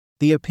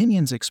The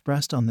opinions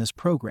expressed on this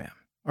program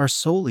are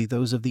solely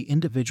those of the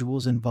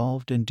individuals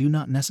involved and do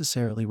not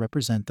necessarily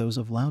represent those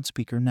of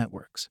Loudspeaker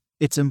Networks,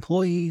 its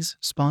employees,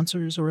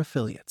 sponsors, or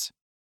affiliates.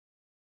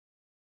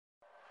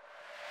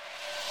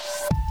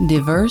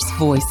 Diverse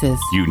voices.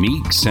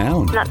 Unique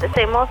sound. Not the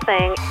same old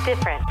thing.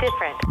 Different.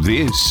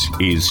 This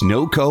is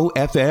NoCo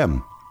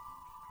FM.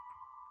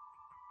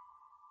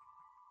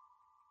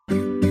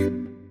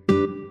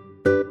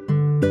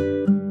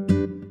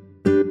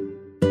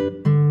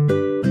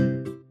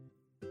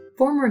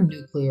 Former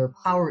nuclear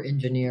power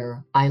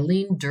engineer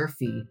Eileen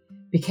Durfee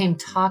became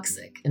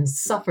toxic and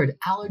suffered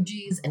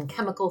allergies and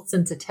chemical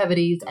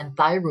sensitivities and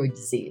thyroid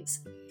disease.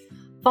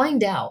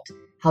 Find out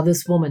how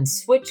this woman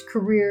switched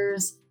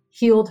careers,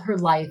 healed her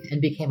life,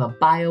 and became a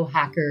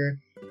biohacker,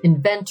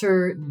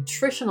 inventor,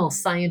 nutritional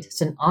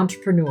scientist, and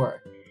entrepreneur,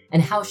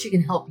 and how she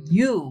can help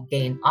you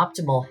gain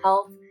optimal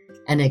health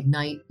and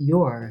ignite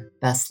your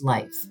best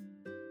life.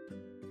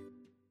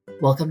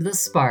 Welcome to The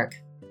Spark.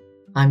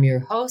 I'm your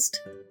host,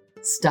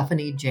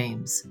 Stephanie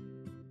James.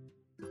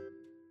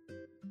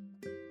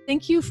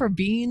 Thank you for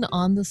being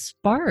on The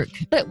Spark.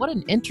 What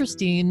an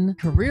interesting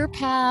career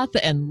path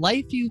and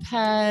life you've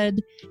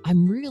had.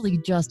 I'm really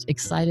just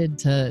excited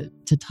to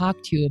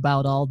talk to you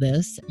about all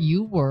this.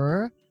 You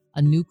were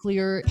a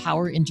nuclear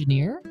power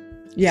engineer?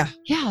 Yeah.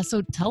 Yeah,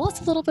 so tell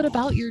us a little bit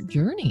about your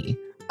journey.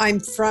 I'm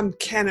from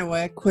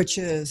Kennewick, which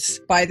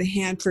is by the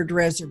Hanford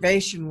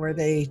Reservation where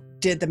they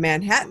did the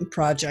Manhattan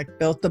Project,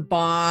 built the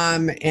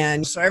bomb.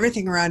 And so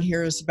everything around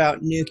here is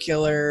about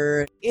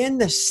nuclear. In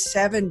the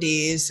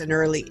 70s and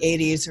early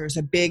 80s, there was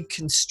a big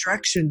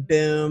construction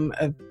boom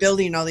of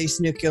building all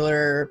these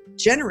nuclear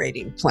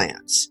generating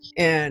plants.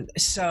 And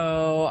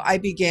so I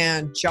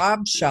began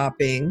job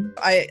shopping.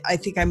 I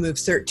think I moved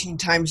 13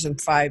 times in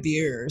 5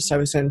 years. I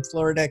was in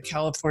Florida,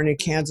 California,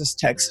 Kansas,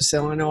 Texas,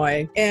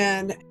 Illinois.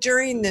 And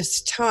during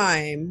this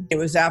time, it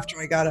was after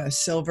I got a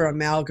silver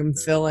amalgam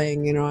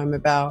filling, I'm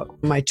about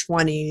my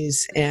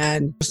 20s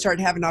and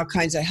started having all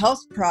kinds of health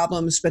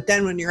problems. But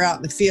then when you're out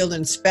in the field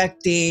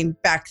inspecting,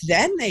 back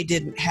then they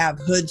didn't have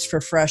hoods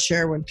for fresh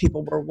air when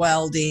people were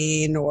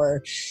welding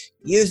or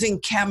using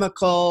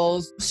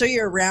chemicals. So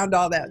you're around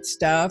all that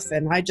stuff.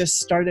 And I just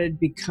started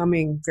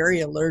becoming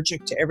very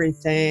allergic to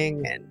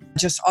everything and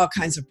just all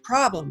kinds of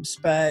problems.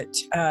 But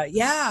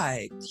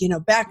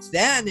back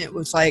then it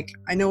was like,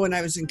 I know when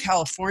I was in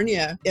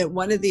California,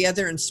 one of the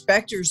other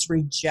inspectors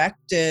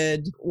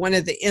rejected one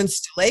of the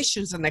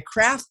installations and the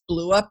craft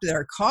blew up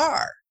their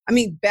car. I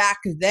mean, back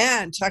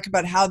then, talk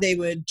about how they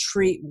would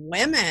treat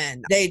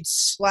women. They'd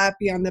slap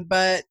you on the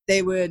butt.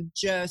 They would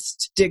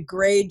just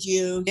degrade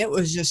you. It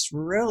was just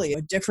really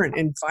a different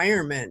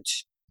environment.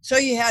 So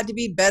you had to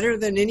be better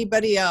than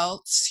anybody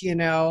else,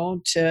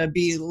 to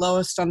be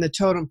lowest on the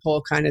totem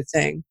pole kind of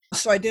thing.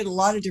 So I did a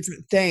lot of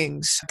different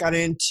things. Got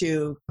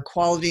into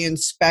quality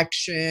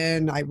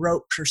inspection. I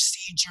wrote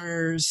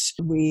procedures.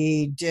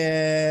 We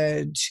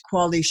did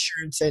quality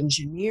assurance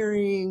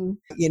engineering.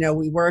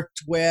 We worked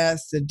with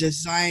the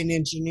design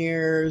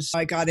engineers.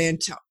 I got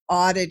into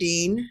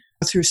auditing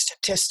through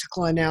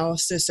statistical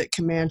analysis at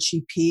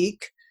Comanche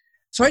Peak.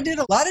 So I did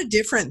a lot of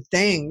different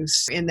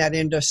things in that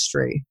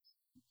industry.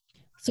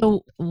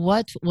 So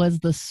what was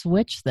the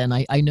switch then?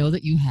 I know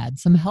that you had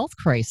some health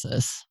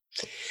crisis.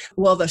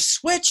 Well, the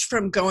switch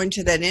from going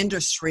to that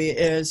industry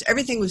is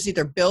everything was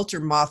either built or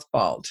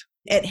mothballed.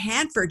 At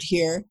Hanford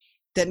here,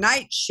 the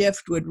night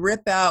shift would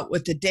rip out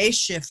what the day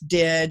shift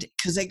did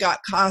because they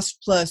got cost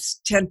plus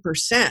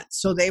 10%.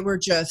 So they were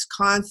just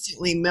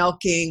constantly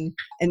milking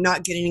and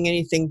not getting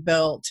anything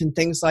built and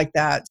things like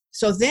that.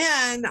 So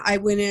then I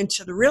went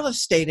into the real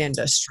estate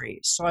industry.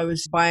 So I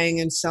was buying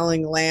and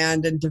selling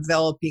land and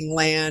developing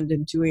land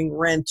and doing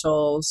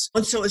rentals.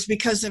 And so it was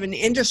because of an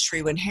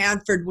industry. When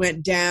Hanford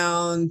went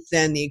down,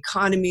 then the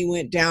economy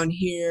went down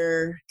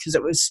here because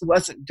it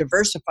wasn't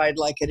diversified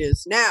like it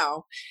is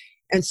now.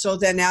 And so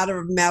then out of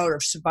a matter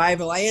of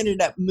survival, I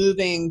ended up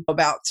moving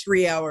about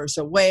 3 hours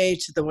away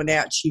to the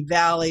Wenatchee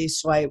Valley.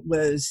 So I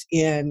was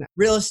in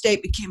real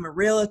estate, became a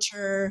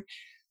realtor.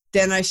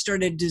 Then I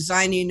started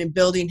designing and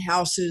building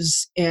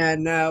houses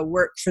and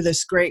worked for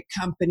this great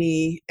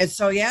company. And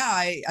so,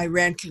 I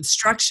ran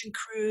construction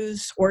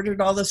crews, ordered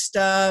all the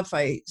stuff.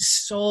 I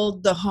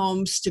sold the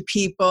homes to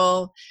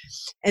people.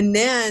 And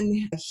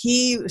then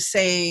he was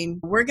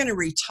saying, we're going to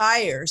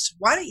retire. So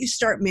why don't you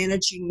start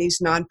managing these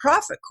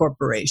nonprofit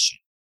corporations?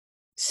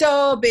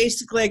 So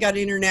basically, I got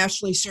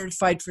internationally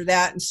certified for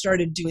that and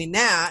started doing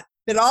that.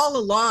 But all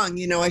along,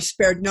 I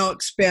spared no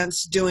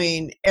expense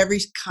doing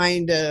every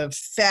kind of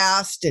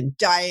fast and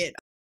diet.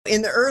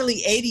 In the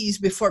early 80s,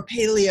 before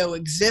paleo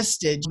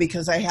existed,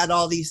 because I had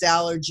all these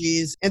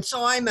allergies. And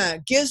so I'm a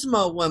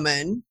gizmo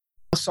woman.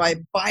 So I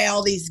buy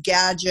all these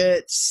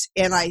gadgets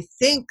and I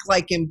think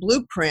like in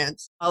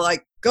blueprints, I'll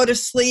go to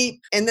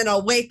sleep and then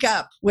I'll wake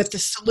up with the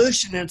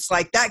solution. And it's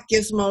like, that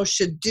gizmo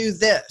should do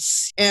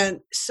this. And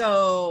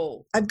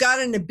so I've got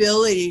an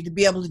ability to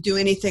be able to do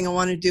anything I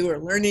want to do or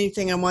learn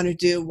anything I want to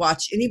do,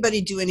 watch anybody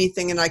do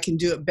anything and I can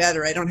do it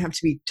better. I don't have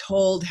to be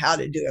told how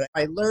to do it.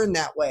 I learn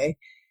that way.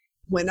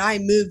 When I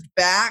moved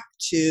back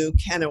to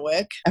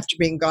Kennewick after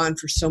being gone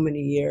for so many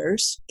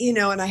years,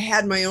 and I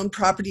had my own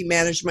property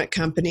management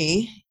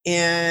company.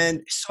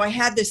 And so I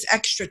had this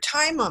extra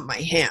time on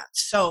my hands.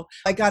 So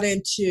I got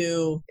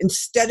into,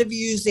 instead of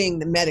using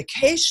the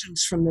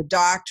medications from the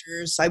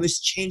doctors, I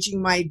was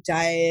changing my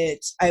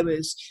diet. I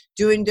was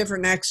doing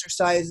different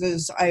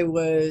exercises. I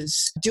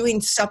was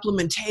doing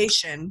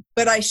supplementation,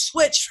 but I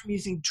switched from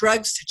using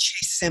drugs to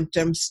chase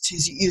symptoms to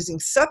using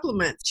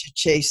supplements to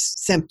chase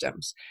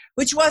symptoms,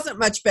 which wasn't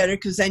much better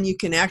because then you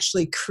can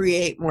actually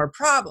create more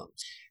problems.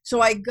 So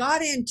I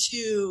got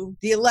into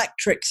the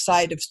electric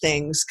side of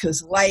things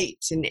because light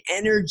and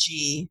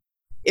energy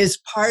is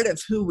part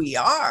of who we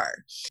are.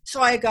 So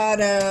I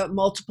got a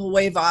multiple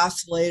wave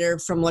oscillator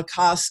from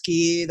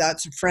Lakowski.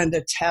 That's a friend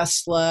of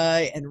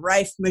Tesla, and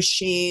Rife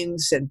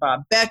machines and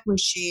Bob Beck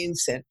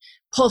machines and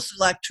pulse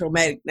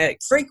electromagnetic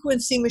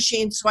frequency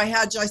machines. So I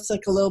had just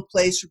like a little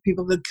place where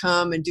people could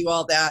come and do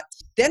all that.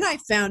 Then I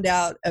found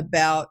out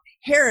about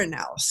hair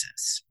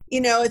analysis.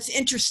 It's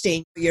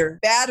interesting. Your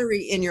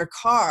battery in your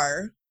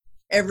car,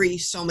 every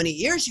so many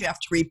years, you have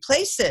to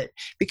replace it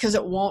because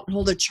it won't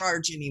hold a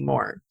charge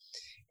anymore.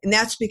 And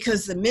that's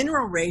because the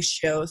mineral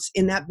ratios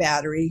in that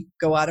battery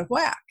go out of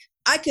whack.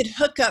 I could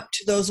hook up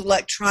to those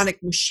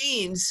electronic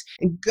machines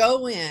and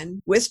go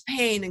in with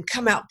pain and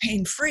come out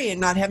pain-free and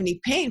not have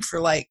any pain for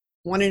like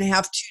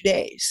 1.5, 2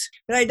 days.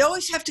 But I'd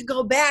always have to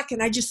go back,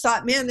 and I just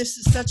thought, man, this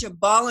is such a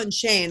ball and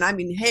chain. I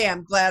mean, hey,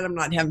 I'm glad I'm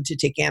not having to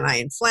take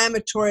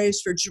anti-inflammatories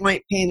for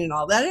joint pain and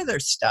all that other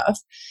stuff.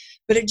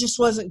 But it just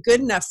wasn't good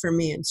enough for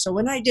me. And so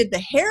when I did the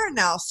hair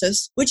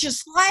analysis, which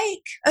is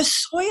like a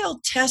soil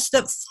test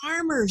that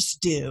farmers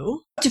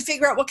do to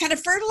figure out what kind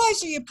of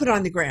fertilizer you put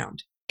on the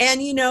ground. And,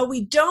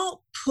 we don't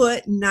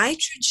put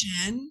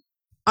nitrogen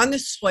on the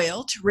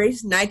soil to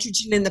raise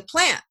nitrogen in the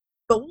plant.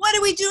 But what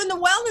do we do in the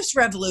wellness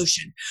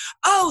revolution?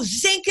 Oh,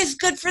 zinc is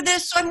good for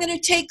this, so I'm going to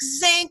take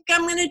zinc.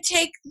 I'm going to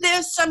take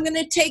this. I'm going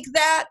to take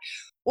that.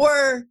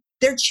 Or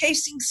they're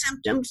chasing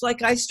symptoms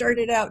like I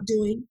started out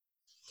doing.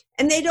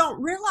 And they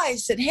don't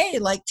realize that, hey,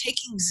 like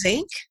taking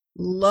zinc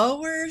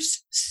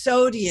lowers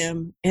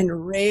sodium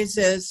and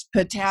raises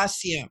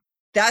potassium.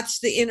 That's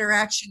the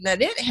interaction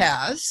that it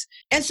has.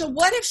 And so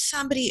what if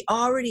somebody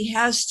already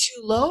has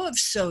too low of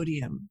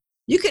sodium?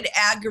 You could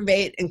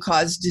aggravate and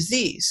cause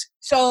disease.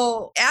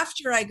 So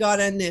after I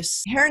got on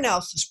this hair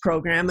analysis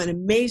program, an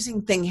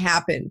amazing thing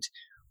happened.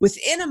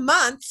 Within a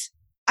month,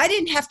 I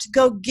didn't have to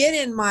go get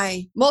in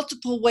my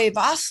multiple wave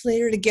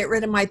oscillator to get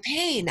rid of my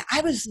pain.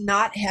 I was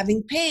not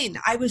having pain.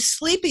 I was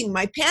sleeping.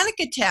 My panic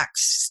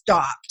attacks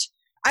stopped.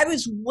 I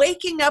was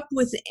waking up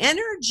with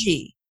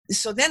energy.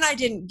 So then I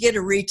didn't get a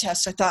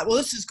retest. I thought, well,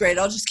 this is great.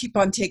 I'll just keep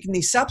on taking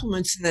these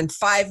supplements. And then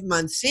 5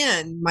 months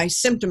in, my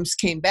symptoms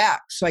came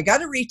back. So I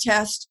got a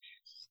retest.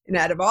 And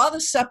out of all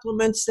the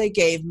supplements they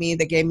gave me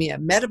a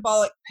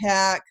metabolic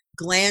pack,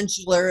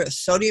 glandular, a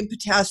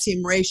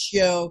sodium-potassium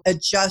ratio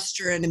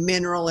adjuster, and a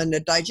mineral and a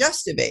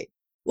digestive aid.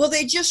 Well,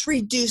 they just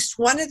reduced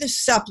one of the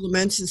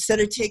supplements. Instead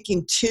of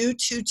taking 2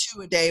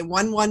 a day,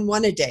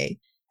 1 a day.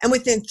 And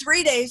within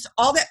 3 days,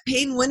 all that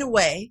pain went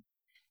away.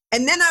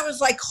 And then I was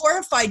like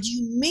horrified.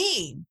 You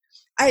mean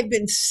I had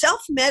been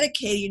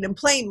self-medicating and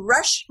playing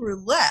Russian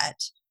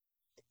roulette?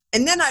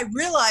 And then I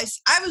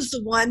realized I was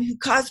the one who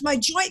caused my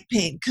joint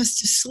pain because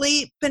to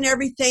sleep and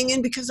everything,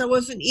 and because I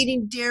wasn't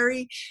eating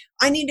dairy,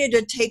 I needed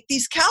to take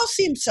these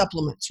calcium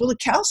supplements. Well, the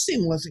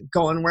calcium wasn't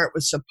going where it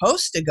was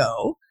supposed to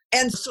go.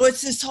 And so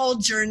it's this whole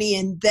journey.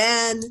 And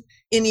then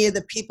any of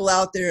the people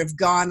out there have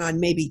gone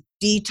on maybe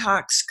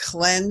detox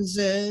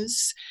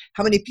cleanses.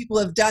 How many people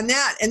have done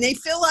that? And they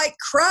feel like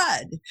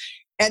crud.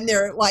 And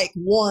they're like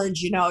warned,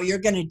 you're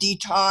going to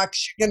detox,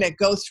 you're going to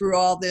go through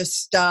all this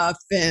stuff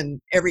and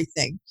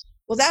everything.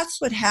 Well,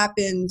 that's what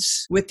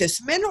happens with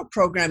this mineral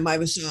program I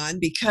was on,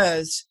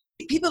 because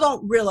people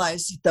don't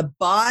realize that the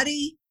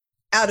body,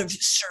 out of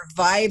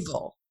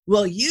survival,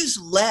 will use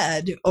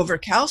lead over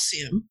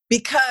calcium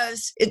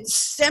because it's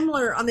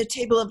similar on the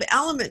table of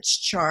elements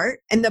chart,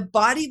 and the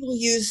body will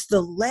use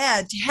the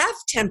lead to have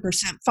 10%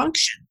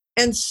 function.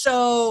 And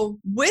so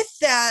with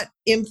that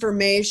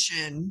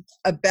information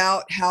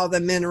about how the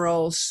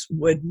minerals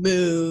would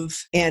move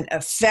and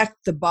affect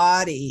the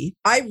body,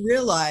 I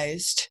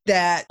realized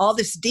that all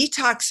this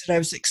detox that I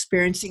was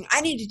experiencing,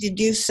 I needed to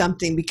do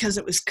something because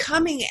it was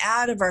coming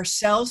out of our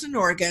cells and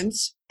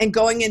organs and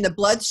going in the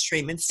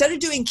bloodstream. Instead of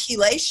doing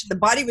chelation, the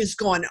body was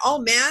going,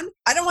 oh man,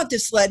 I don't want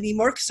this lead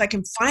anymore because I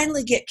can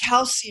finally get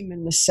calcium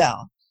in the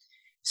cell.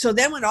 So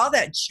then when all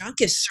that junk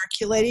is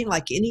circulating,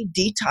 like any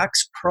detox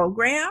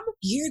program,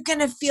 you're going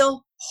to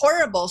feel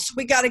horrible. So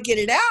we got to get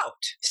it out.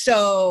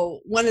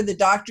 So one of the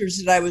doctors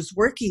that I was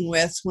working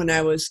with when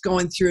I was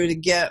going through to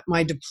get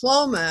my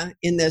diploma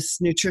in this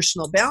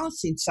nutritional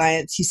balancing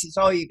science, he says,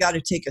 oh, you got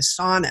to take a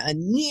sauna, a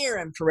near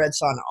infrared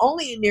sauna,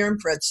 only a near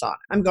infrared sauna.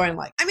 I'm going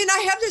like,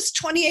 I have this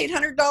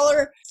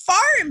 $2,800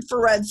 far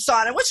infrared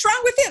sauna. What's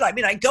wrong with it?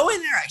 I go in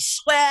there, I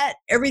sweat,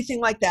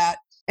 everything like that.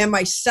 And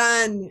my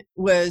son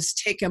was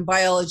taking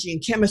biology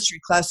and chemistry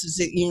classes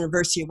at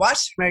University of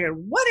Washington. I go,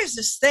 what is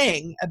this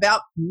thing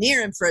about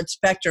near infrared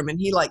spectrum? And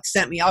he like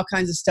sent me all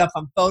kinds of stuff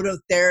on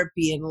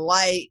phototherapy and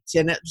light.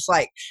 And it was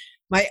like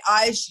my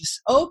eyes just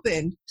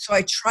opened. So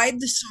I tried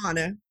the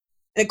sauna.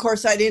 And of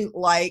course, I didn't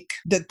like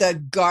that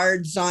the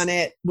guards on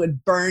it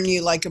would burn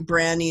you like a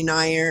branding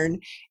iron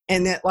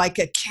and that like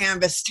a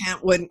canvas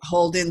tent wouldn't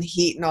hold in the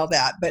heat and all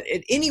that. But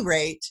at any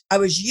rate, I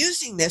was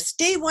using this.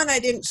 Day 1, I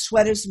didn't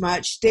sweat as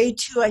much. Day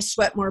 2, I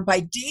sweat more. By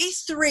day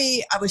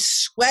 3, I was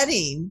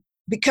sweating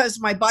because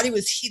my body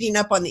was heating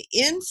up on the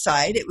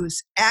inside. It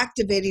was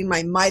activating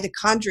my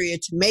mitochondria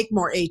to make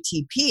more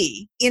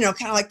ATP, kind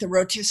of like the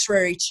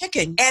rotisserie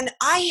chicken. And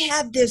I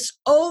had this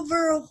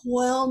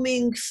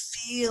overwhelming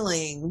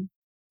feeling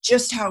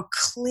just how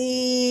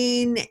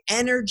clean,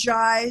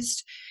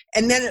 energized.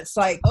 And then it's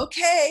like,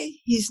 okay,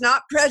 he's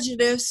not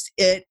prejudiced.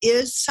 It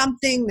is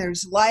something.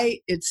 There's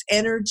light. It's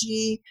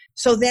energy.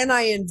 So then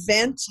I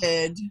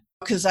invented,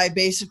 because I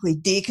basically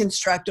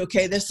deconstruct,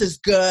 okay, this is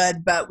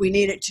good, but we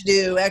need it to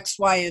do X,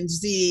 Y, and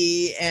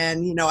Z.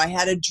 And, I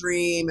had a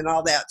dream and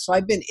all that. So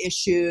I've been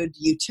issued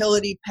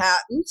utility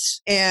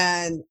patents,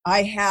 and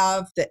I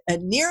have a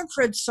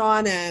near-infrared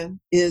sauna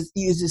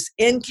uses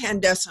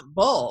incandescent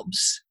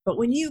bulbs. But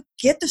when you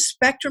get the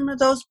spectrum of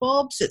those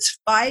bulbs, it's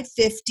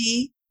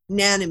 550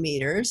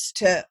 nanometers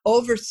to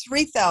over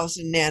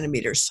 3,000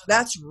 nanometers. So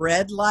that's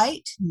red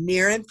light,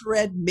 near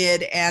infrared,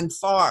 mid, and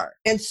far.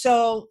 And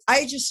so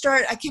I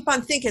keep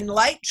on thinking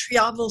light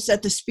travels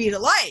at the speed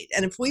of light.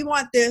 And if we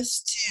want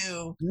this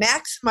to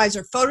maximize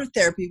our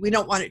phototherapy, we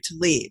don't want it to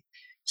leave.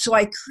 So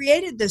I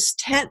created this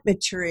tent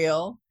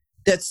material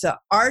that's a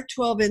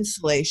R12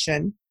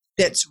 insulation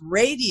that's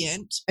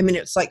radiant. I mean,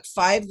 it's like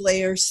 5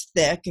 layers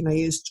thick, and I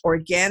used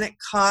organic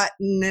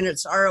cotton, and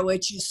it's ROH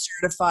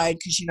certified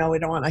because, we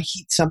don't want to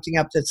heat something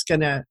up that's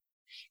going to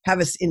have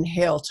us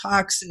inhale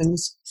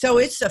toxins. So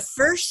it's the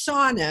first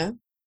sauna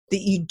that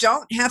you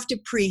don't have to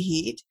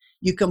preheat.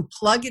 You can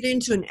plug it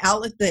into an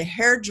outlet the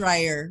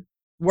hairdryer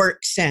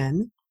works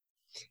in,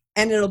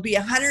 and it'll be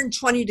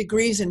 120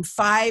 degrees in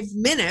 5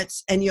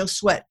 minutes, and you'll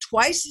sweat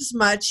twice as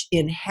much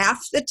in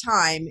half the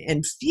time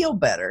and feel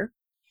better.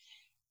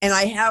 And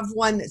I have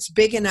one that's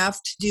big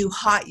enough to do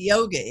hot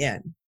yoga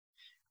in.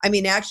 I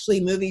mean,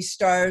 actually, movie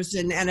stars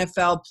and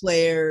NFL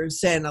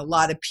players and a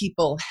lot of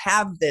people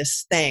have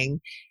this thing,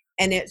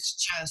 and it's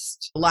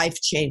just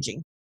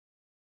life-changing.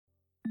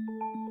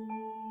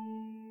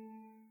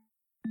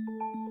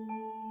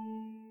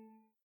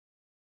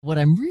 What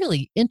I'm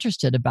really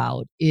interested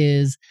about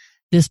is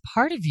this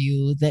part of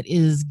you that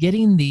is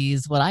getting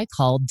these, what I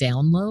call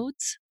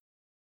downloads.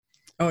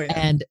 Oh, yeah.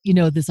 And,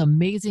 this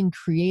amazing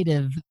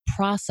creative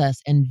process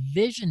and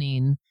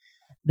visioning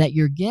that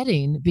you're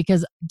getting,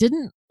 because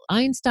didn't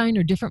Einstein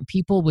or different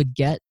people would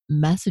get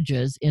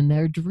messages in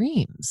their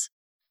dreams?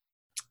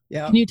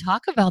 Yeah. Can you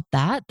talk about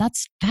that?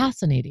 That's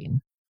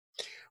fascinating.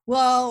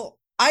 Well,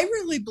 I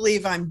really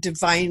believe I'm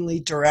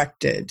divinely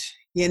directed,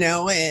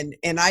 and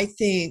I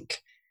think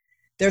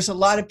there's a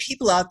lot of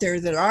people out there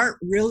that aren't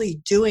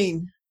really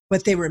doing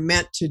what they were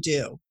meant to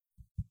do.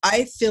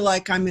 I feel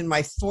like I'm in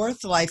my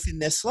 4th life in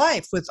this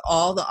life with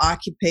all the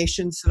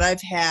occupations that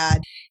I've had.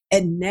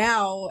 And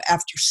now,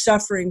 after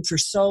suffering for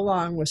so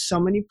long with so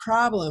many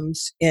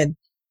problems and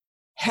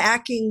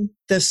hacking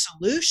the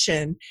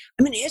solution,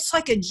 I mean, it's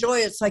like a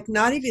joy. It's like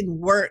not even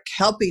work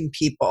helping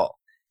people.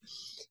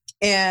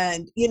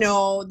 And,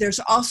 there's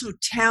also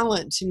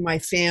talent in my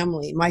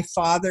family. My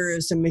father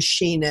is a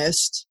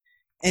machinist,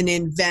 an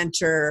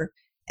inventor.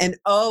 And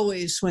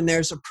always when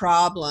there's a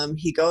problem,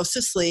 he goes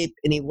to sleep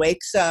and he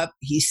wakes up,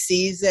 he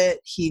sees it,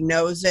 he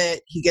knows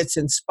it, he gets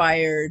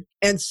inspired.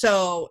 And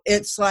so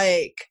it's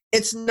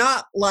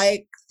not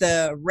like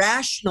the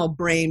rational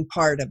brain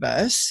part of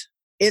us.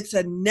 It's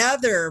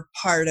another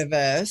part of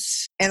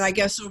us. And I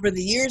guess over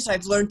the years,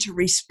 I've learned to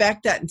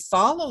respect that and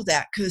follow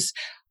that, because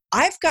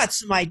I've got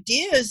some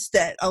ideas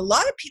that a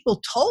lot of people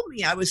told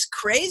me I was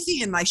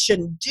crazy and I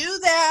shouldn't do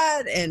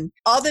that and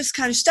all this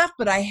kind of stuff.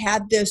 But I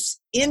had this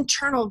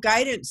internal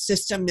guidance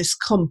system, this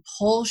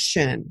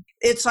compulsion.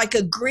 It's like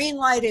a green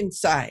light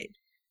inside.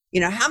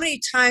 How many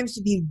times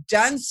have you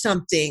done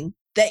something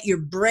that your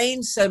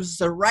brain says is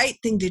the right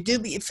thing to do,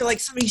 but you feel like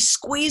somebody's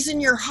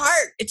squeezing your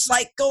heart? It's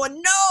like going,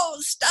 no,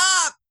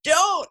 stop,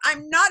 don't.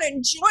 I'm not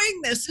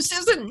enjoying this. This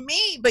isn't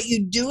me. But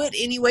you do it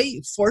anyway.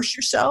 You force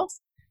yourself.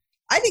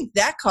 I think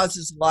that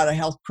causes a lot of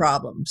health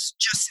problems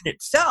just in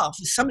itself,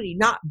 is somebody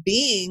not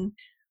being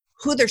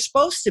who they're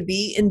supposed to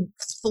be and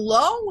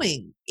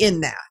flowing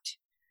in that.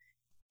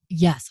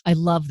 Yes, I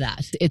love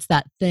that. It's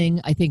that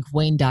thing I think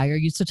Wayne Dyer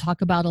used to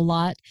talk about a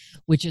lot,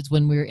 which is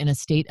when we're in a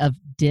state of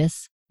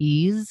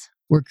dis-ease,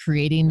 we're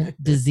creating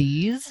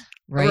disease,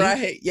 right?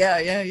 Right.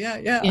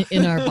 Yeah.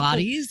 In our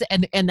bodies.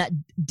 And that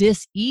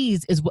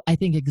dis-ease is, I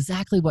think,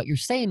 exactly what you're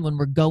saying when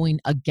we're going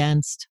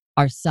against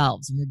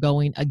ourselves and we're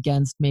going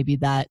against maybe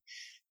that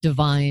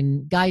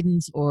divine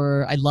guidance,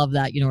 or I love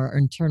that, our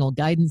internal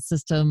guidance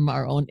system,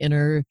 our own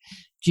inner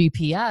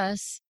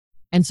GPS.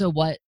 And so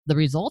what the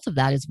result of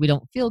that is we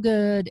don't feel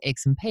good,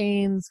 aches and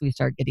pains, we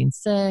start getting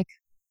sick.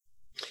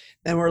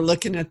 Then we're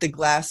looking at the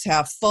glass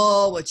half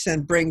full, which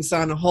then brings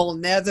on a whole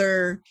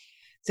nother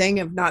thing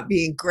of not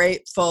being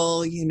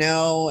grateful,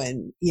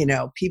 and,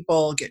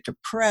 people get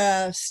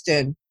depressed.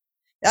 And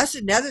that's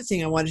another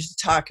thing I wanted to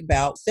talk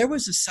about. There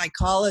was a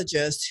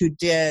psychologist who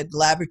did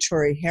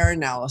laboratory hair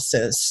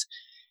analysis,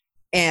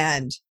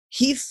 and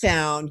he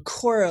found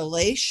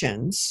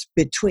correlations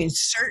between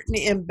certain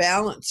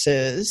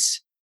imbalances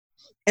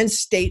and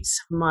states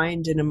of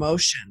mind and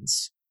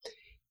emotions.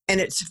 And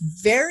it's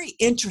very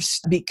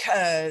interesting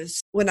because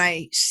when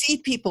I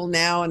see people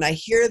now and I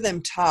hear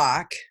them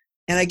talk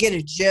and I get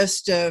a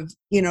gist of,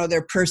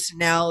 their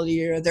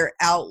personality or their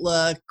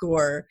outlook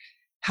or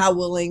how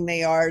willing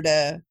they are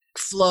to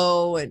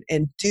flow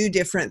and do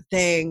different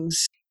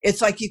things,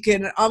 it's like you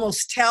can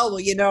almost tell,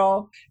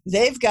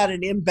 they've got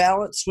an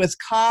imbalance with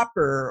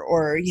copper,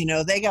 or,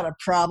 they got a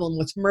problem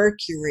with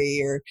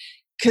mercury, or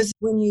because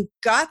when you've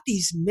got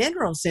these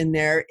minerals in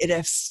there, it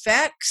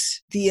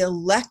affects the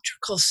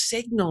electrical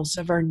signals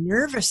of our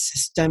nervous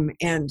system.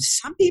 And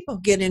some people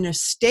get in a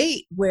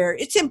state where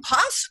it's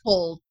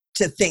impossible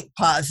to think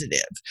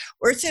positive,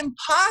 or it's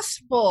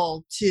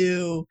impossible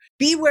to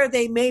be where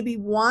they maybe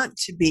want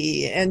to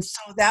be. And so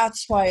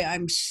that's why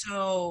I'm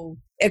so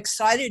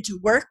excited to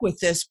work with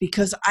this,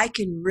 because I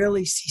can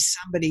really see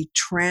somebody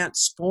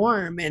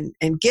transform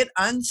and get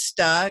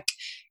unstuck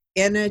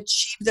and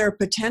achieve their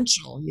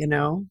potential,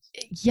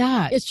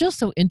 Yeah, it's just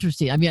so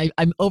interesting. I mean,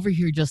 I'm over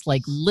here just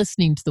like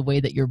listening to the way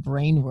that your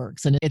brain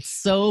works, and it's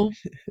so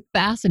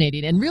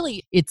fascinating. And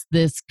really, it's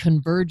this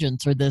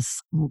convergence or this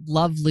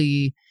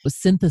lovely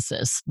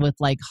synthesis with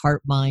like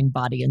heart, mind,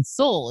 body, and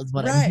soul is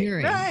what I'm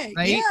hearing. Right.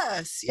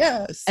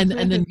 Yes. And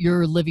then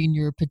you're living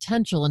your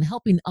potential and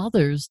helping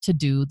others to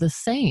do the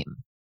same.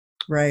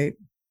 Right.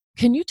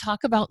 Can you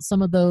talk about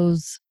some of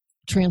those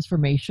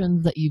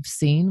transformations that you've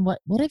seen?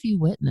 What have you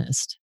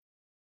witnessed?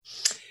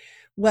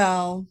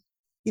 Well,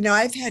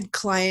 I've had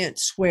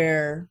clients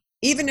where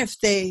even if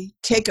they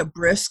take a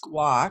brisk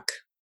walk,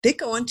 they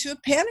go into a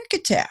panic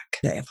attack.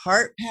 They have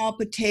heart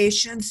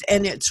palpitations,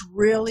 and it's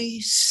really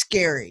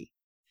scary.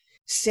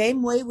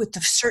 Same way with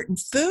the certain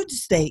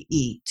foods they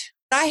eat.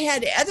 I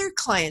had other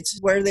clients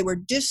where they were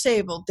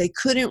disabled. They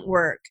couldn't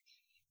work.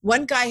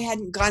 One guy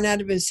hadn't gone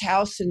out of his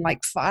house in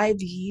like 5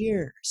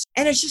 years.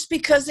 And it's just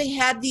because they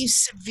had these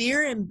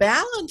severe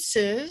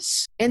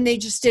imbalances and they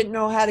just didn't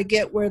know how to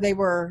get where they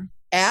were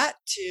at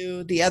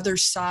to the other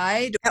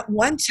side. At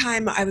one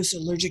time, I was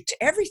allergic to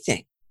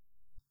everything.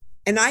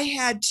 And I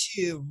had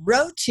to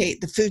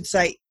rotate the foods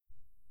I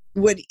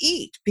would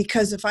eat,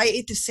 because if I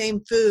ate the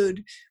same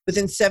food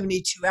within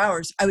 72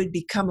 hours, I would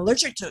become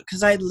allergic to it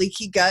because I had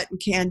leaky gut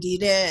and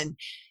candida and,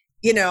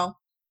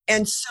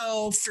 And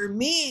so for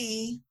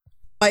me,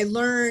 I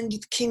learned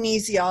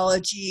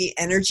kinesiology,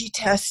 energy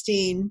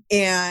testing,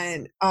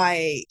 and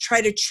I try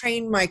to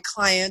train my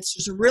clients.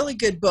 There's a really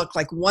good book,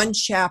 like one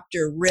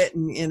chapter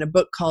written in a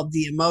book called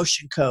The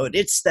Emotion Code.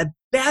 It's the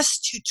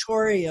best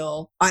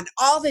tutorial on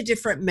all the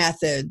different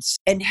methods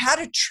and how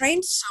to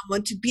train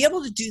someone to be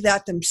able to do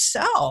that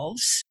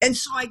themselves. And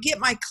so I get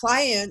my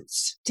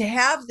clients to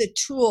have the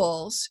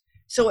tools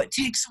so it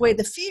takes away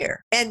the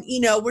fear. And,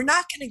 we're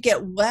not going to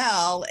get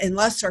well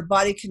unless our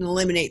body can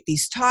eliminate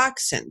these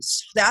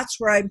toxins. That's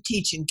where I'm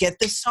teaching. Get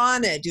the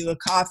sauna, do a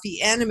coffee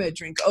enema,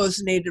 drink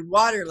ozonated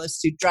water. Let's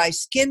do dry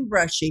skin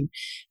brushing.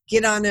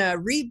 Get on a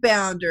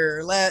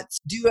rebounder. Let's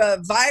do a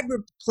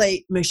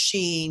vibroplate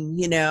machine,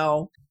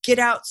 Get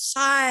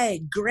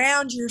outside,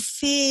 ground your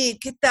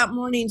feet, get that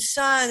morning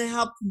sun, and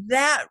help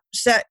that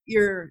set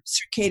your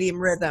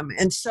circadian rhythm.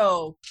 And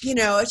so,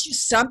 it's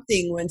just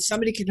something when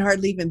somebody can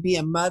hardly even be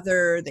a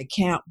mother, they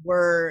can't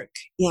work,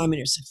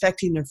 it's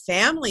affecting their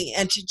family.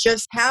 And to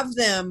just have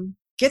them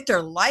get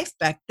their life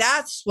back,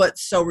 that's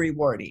what's so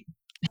rewarding.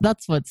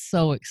 That's what's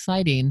so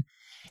exciting.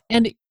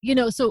 And,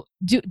 so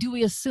do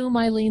we assume,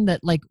 Eileen,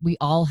 that like we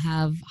all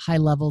have high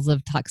levels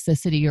of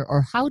toxicity,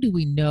 or how do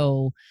we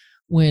know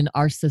when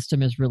our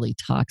system is really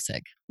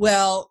toxic?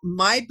 Well,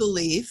 my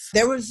belief,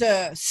 there was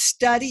a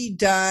study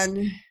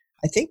done,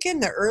 I think in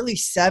the early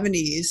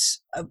 70s,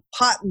 of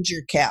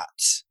Pottinger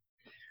cats,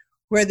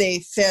 where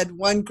they fed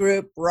one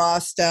group raw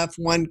stuff,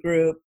 one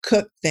group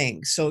cooked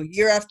things. So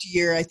year after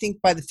year, I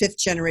think by the 5th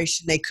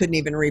generation, they couldn't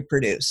even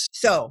reproduce.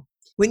 So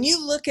when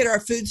you look at our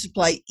food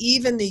supply,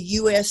 even the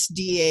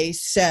USDA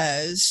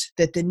says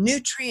that the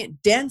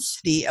nutrient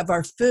density of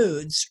our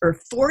foods are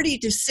 40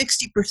 to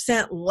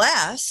 60%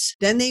 less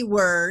than they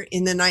were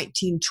in the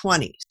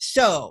 1920s.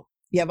 So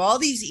you have all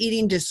these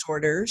eating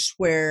disorders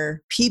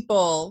where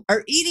people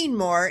are eating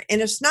more,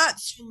 and it's not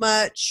so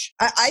much,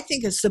 I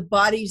think it's the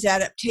body's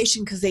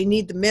adaptation because they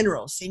need the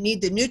minerals. They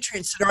need the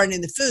nutrients that aren't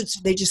in the food, so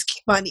they just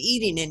keep on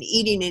eating and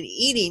eating and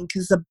eating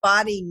because the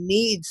body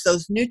needs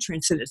those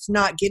nutrients and it's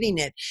not getting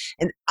it.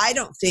 And I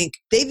don't think,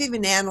 they've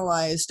even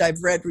analyzed,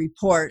 I've read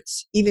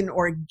reports, even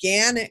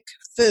organic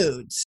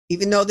foods,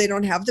 even though they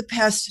don't have the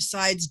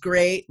pesticides,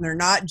 great, and they're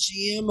not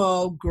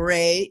GMO,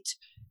 great,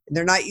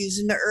 they're not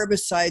using the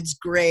herbicides,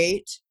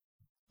 great.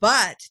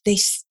 but they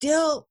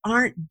still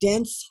aren't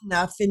dense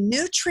enough in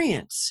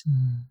nutrients.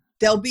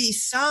 There'll be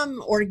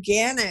some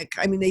organic.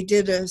 I mean, they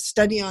did a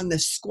study on the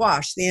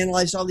squash. They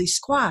analyzed all these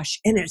squash,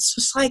 and it's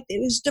just like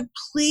it was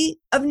deplete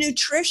of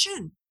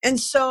nutrition. And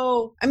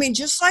so, I mean,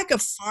 just like a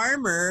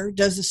farmer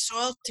does a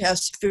soil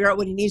test to figure out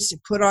what he needs to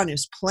put on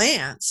his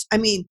plants, I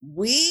mean,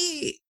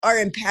 we are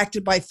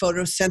impacted by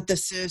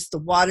photosynthesis, the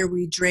water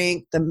we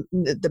drink,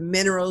 the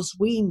minerals.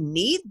 We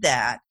need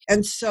that.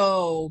 And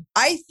so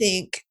I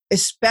think,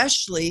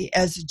 especially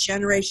as the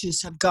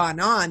generations have gone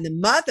on, the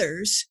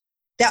mothers,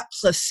 that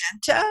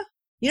placenta,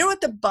 you know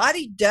what the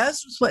body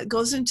does with what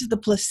goes into the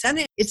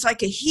placenta? It's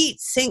like a heat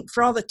sink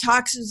for all the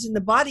toxins in the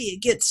body.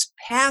 It gets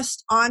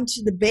passed on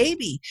to the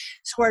baby.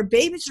 So our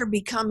babies are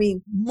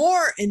becoming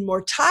more and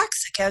more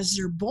toxic as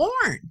they're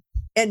born.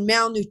 And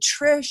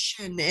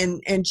malnutrition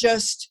and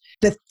just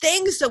the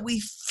things that we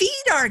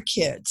feed our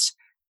kids.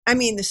 I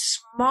mean, the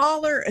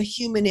smaller a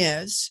human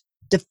is,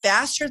 the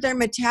faster their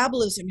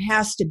metabolism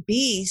has to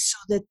be so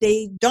that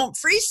they don't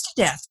freeze to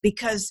death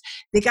because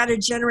they got to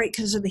generate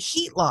because of the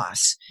heat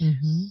loss.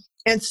 Mm-hmm.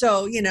 And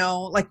so, you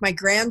know, like my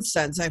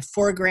grandsons, I have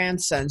 4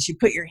 grandsons. You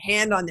put your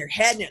hand on their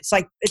head and it's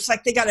like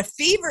they got a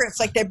fever. It's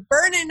like they're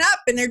burning up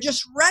and they're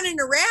just running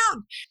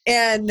around.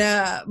 And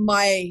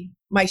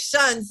my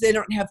sons, they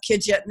don't have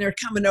kids yet, and they're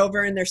coming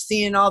over and they're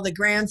seeing all the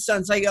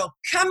grandsons. I go,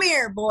 come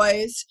here,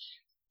 boys.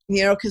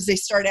 You know, because they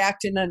start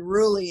acting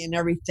unruly and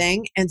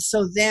everything. And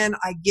so then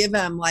I give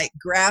them like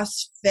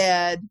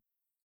grass-fed,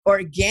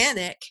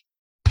 organic,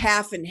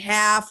 half and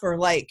half, or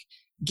like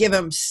give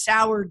them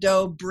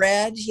sourdough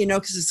bread, you know,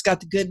 because it's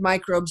got the good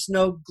microbes,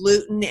 no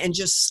gluten, and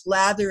just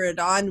slather it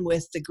on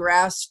with the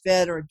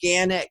grass-fed,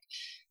 organic,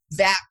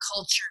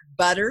 vat-cultured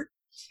butter.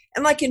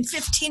 And like in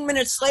 15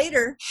 minutes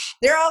later,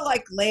 they're all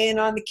like laying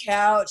on the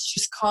couch,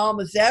 just calm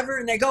as ever.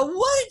 And they go,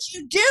 what did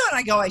you do? And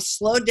I go, I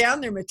slowed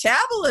down their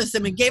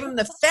metabolism and gave them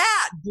the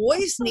fat.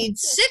 Boys need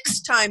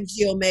 6 times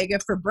the omega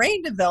for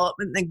brain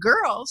development than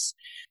girls.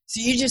 So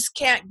you just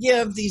can't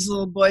give these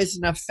little boys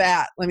enough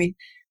fat.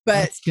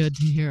 That's good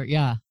to hear.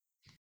 Yeah.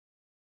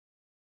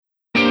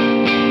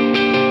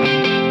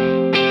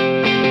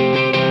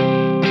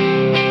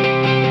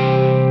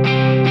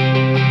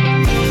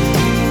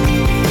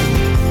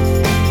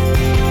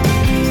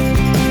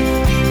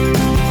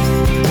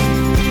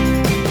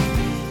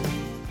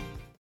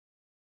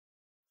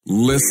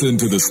 Listen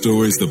to the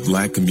stories the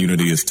Black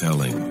community is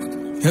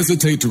telling.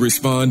 Hesitate to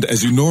respond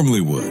as you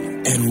normally would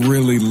and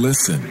really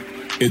listen.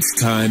 It's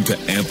time to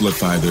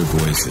amplify their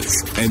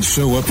voices and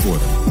show up for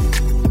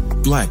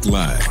them. Black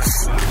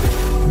lives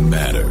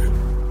matter.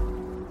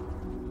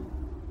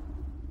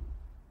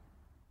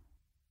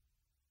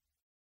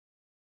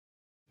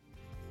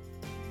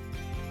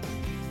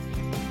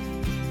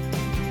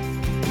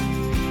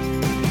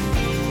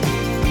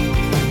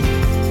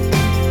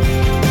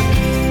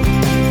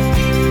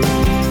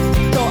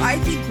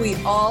 We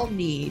all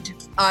need,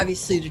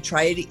 obviously, to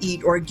try to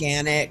eat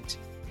organic,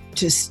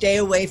 to stay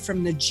away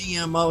from the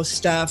GMO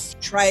stuff,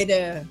 try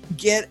to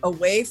get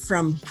away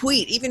from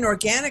wheat. Even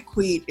organic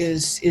wheat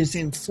is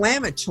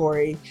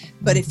inflammatory.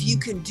 But if you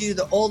can do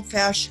the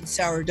old-fashioned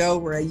sourdough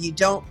where you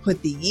don't put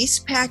the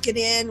yeast packet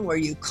in, where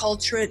you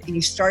culture it and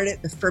you start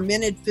it, the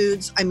fermented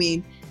foods, I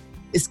mean,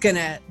 it's going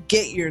to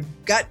get your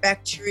gut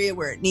bacteria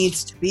where it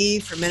needs to be.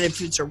 Fermented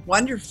foods are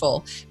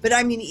wonderful. But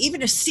I mean,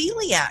 even a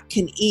celiac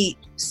can eat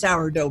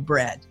sourdough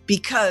bread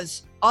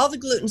because all the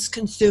gluten's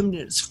consumed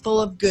and it's full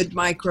of good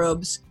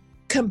microbes.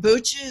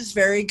 Kombucha is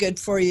very good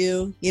for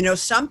you. You know,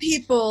 some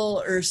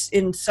people are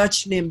in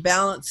such an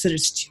imbalance that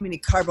it's too many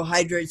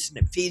carbohydrates and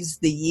it feeds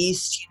the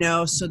yeast, you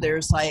know. So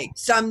there's like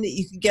some that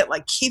you can get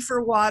like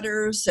kefir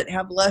waters that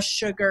have less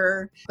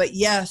sugar. But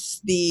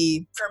yes,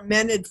 the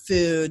fermented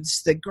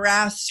foods, the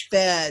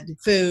grass-fed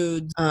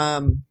foods,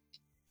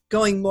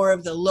 going more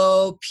of the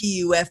low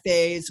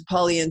PUFAs,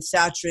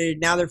 polyunsaturated.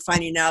 Now they're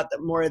finding out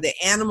that more of the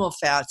animal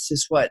fats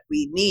is what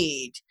we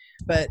need.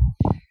 But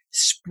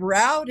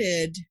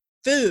sprouted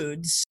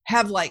foods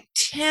have like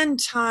 10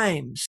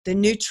 times the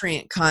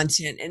nutrient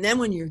content. And then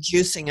when you're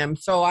juicing them,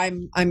 so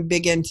I'm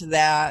big into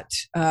that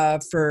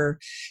for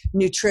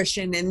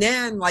nutrition. And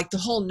then like the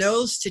whole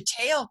nose to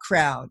tail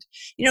crowd,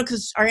 you know,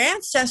 because our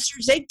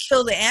ancestors, they'd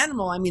kill the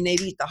animal. I mean,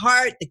 they'd eat the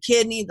heart, the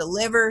kidney, the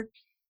liver,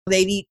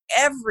 they'd eat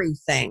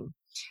everything.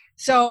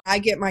 So I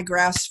get my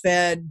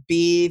grass-fed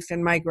beef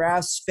and my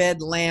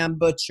grass-fed lamb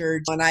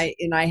butchered, and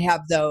I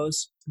have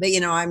those. But, you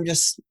know, I'm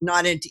just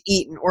not into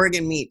eating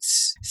organ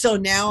meats. So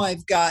now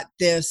I've got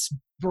this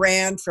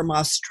brand from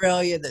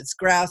Australia that's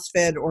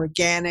grass-fed,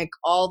 organic,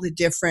 all the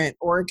different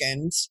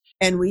organs.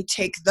 And we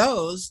take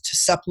those to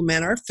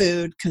supplement our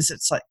food because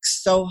it's like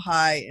so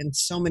high in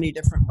so many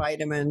different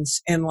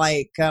vitamins. And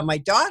like my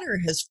daughter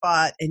has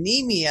fought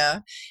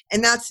anemia,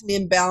 and that's an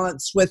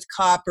imbalance with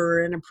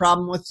copper and a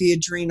problem with the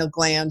adrenal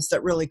glands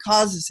that really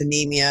causes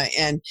anemia.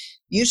 And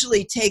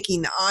Usually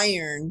taking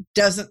iron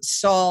doesn't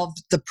solve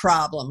the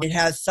problem. It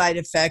has side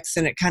effects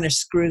and it kind of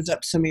screws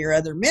up some of your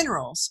other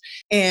minerals.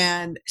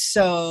 And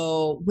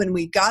so when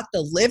we got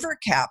the liver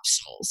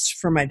capsules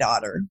for my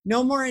daughter,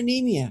 no more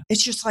anemia.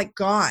 It's just like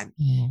gone.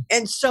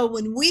 And so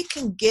when we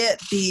can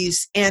get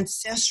these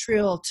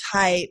ancestral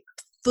type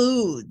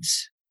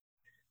foods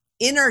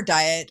in our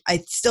diet,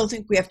 I still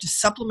think we have to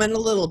supplement a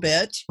little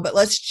bit, but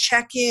let's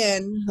check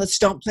in. Let's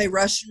don't play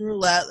Russian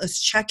roulette.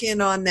 Let's check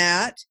in on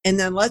that. And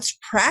then let's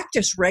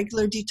practice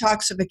regular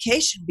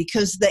detoxification,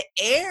 because the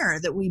air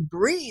that we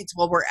breathe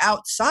while we're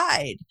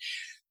outside,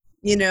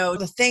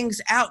 the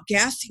things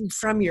outgassing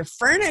from your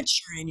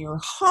furniture in your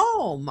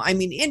home. I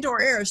mean,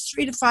 indoor air is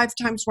 3 to 5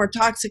 times more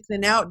toxic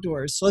than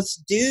outdoors. So let's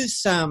do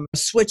some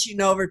switching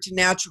over to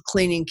natural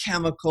cleaning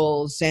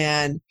chemicals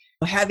and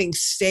having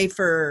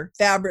safer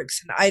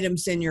fabrics and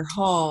items in your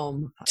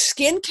home.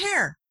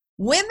 Skincare.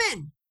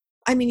 Women.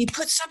 I mean, you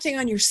put something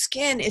on your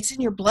skin, it's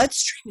in your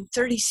bloodstream in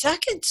 30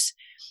 seconds.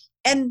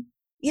 And,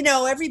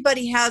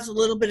 everybody has a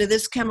little bit of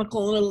this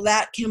chemical, a little of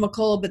that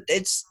chemical, but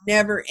it's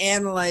never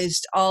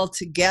analyzed all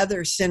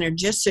together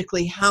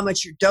synergistically how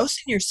much you're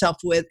dosing yourself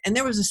with. And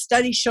there was a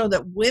study show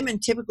that women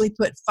typically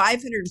put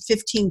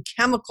 515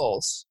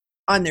 chemicals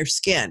on their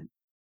skin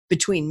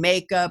between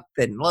makeup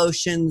and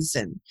lotions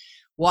and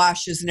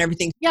washes and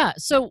everything. Yeah.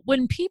 So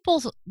when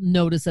people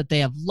notice that they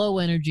have low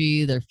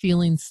energy, they're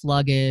feeling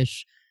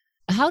sluggish,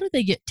 how do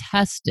they get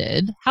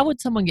tested? How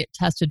would someone get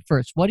tested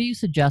first? What do you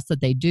suggest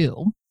that they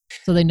do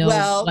so they know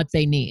what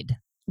they need?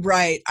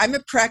 Right. I'm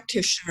a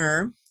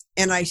practitioner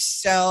and I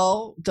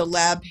sell the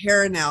lab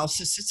hair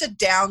analysis. It's a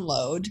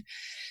download.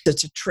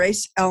 It's a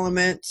trace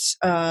elements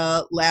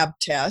lab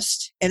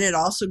test, and it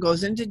also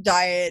goes into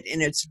diet,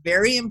 and it's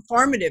very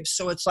informative.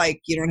 So it's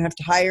like you don't have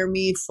to hire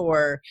me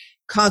for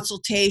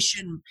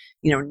consultation.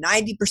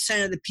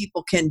 90% of the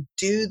people can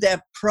do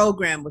that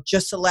program with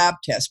just a lab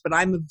test, but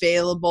I'm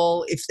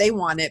available if they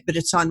want it. But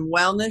it's on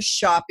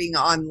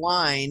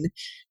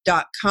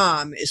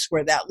wellnessshoppingonline.com is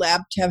where that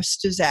lab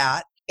test is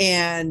at.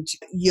 And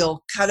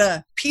you'll cut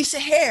a piece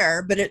of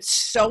hair, but it's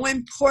so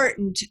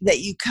important that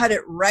you cut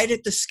it right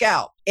at the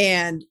scalp.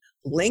 And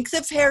length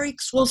of hair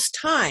equals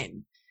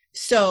time.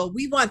 So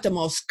we want the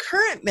most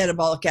current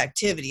metabolic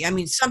activity. I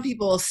mean, some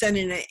people will send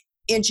in an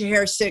inch of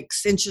hair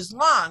 6 inches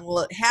long.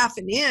 Well, half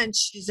an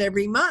inch is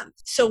every month.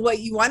 So what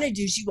you want to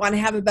do is you want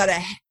to have about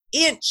an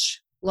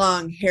inch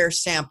long hair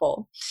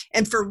sample.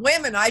 And for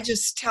women, I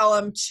just tell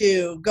them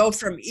to go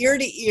from ear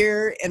to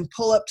ear and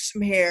pull up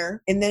some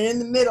hair. And then in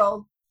the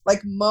middle,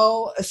 like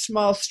mow a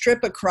small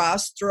strip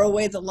across, throw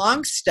away the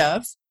long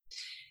stuff.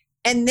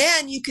 And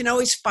then you can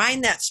always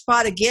find that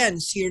spot again.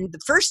 So the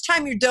first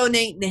time you're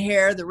donating the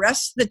hair, the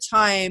rest of the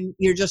time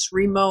you're just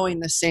remowing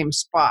the same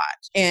spot.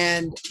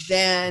 And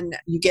then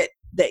you get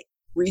the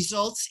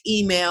results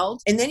emailed,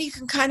 and then you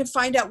can kind of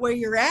find out where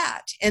you're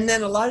at. And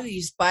then a lot of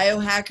these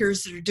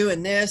biohackers that are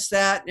doing this,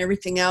 that, and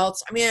everything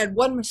else. I mean, I had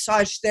one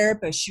massage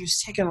therapist, she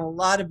was taking a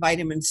lot of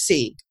vitamin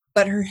C.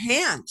 But her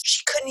hands,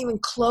 she couldn't even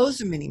close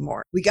them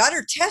anymore. We got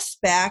her tests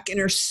back and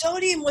her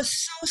sodium was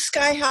so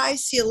sky high.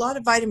 See, a lot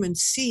of vitamin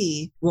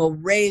C will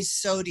raise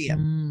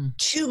sodium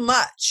too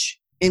much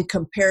in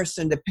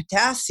comparison to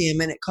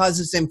potassium, and it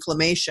causes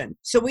inflammation.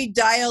 So we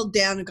dialed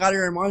down and got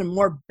her on a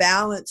more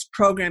balanced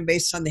program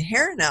based on the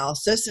hair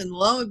analysis. And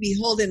lo and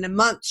behold, in a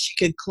month, she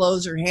could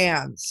close her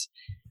hands.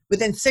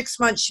 Within 6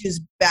 months, she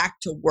was back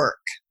to work.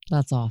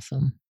 That's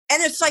awesome.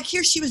 And it's like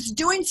here she was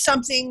doing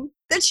something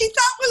that she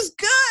thought was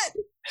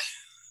good.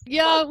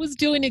 Yeah, it was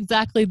doing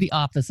exactly the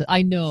opposite.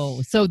 I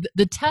know. So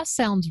the test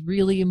sounds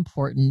really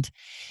important.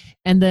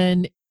 And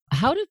then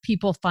how do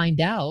people find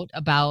out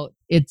about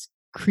its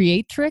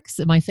Creatrix?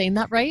 Am I saying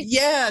that right?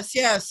 Yes.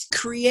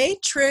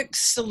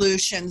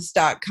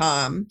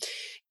 Creatrixsolutions.com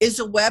is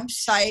a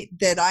website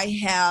that I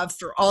have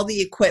for all the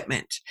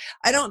equipment.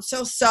 I don't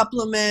sell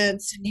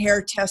supplements and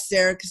hair tests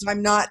there because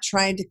I'm not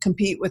trying to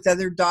compete with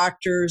other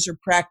doctors or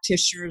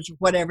practitioners or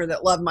whatever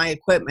that love my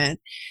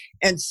equipment.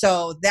 And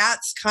so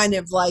that's kind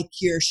of like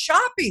your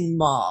shopping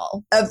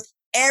mall of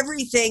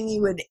everything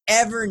you would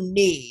ever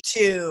need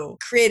to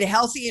create a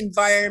healthy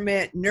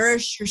environment,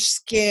 nourish your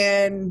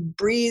skin,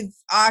 breathe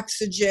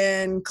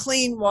oxygen,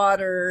 clean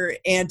water,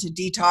 and to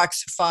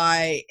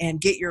detoxify and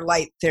get your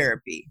light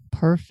therapy.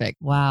 Perfect.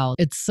 Wow.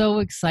 It's so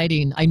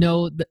exciting. I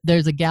know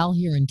there's a gal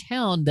here in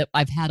town that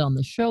I've had on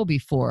the show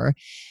before,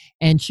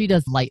 and she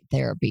does light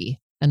therapy.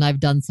 And I've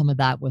done some of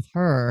that with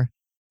her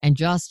and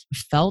just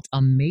felt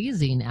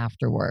amazing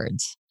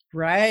afterwards.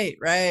 Right.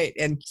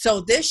 And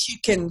so this you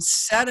can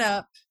set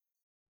up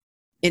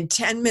in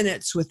 10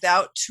 minutes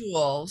without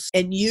tools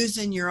and use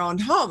in your own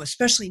home,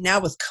 especially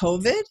now with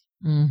COVID.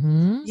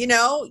 Mm-hmm.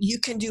 You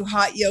can do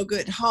hot yoga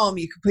at home.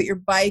 You could put your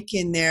bike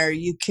in there.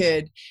 You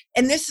could,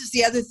 and this is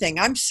the other thing.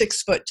 I'm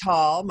 6 foot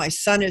tall. My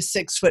son is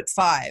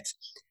 6'5".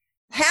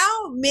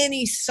 How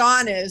many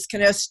saunas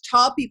can us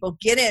tall people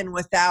get in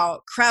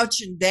without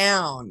crouching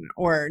down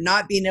or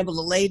not being able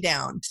to lay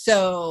down?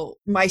 So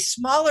my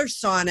smaller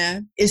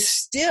sauna is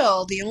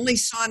still the only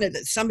sauna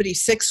that somebody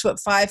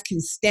 6'5" can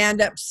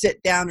stand up,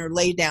 sit down, or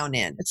lay down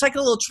in. It's like a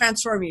little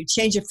transformer. You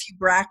change a few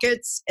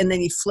brackets and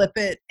then you flip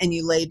it and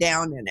you lay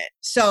down in it.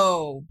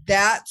 So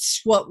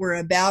that's what we're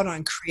about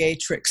on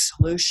Creatrix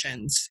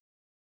Solutions.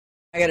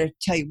 I got to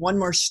tell you one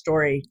more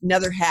story,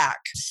 another hack.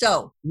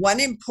 So one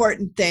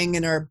important thing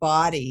in our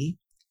body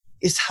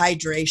is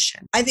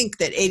hydration. I think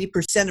that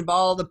 80% of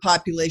all the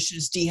population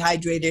is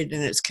dehydrated,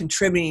 and it's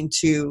contributing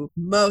to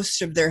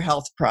most of their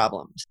health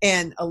problems.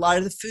 And a lot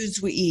of the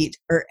foods we eat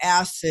are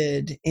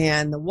acid,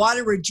 and the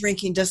water we're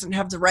drinking doesn't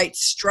have the right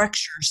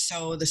structure.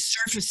 So the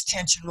surface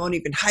tension won't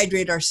even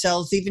hydrate our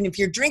cells, even if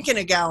you're drinking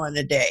a gallon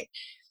a day.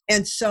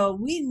 And so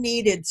we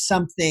needed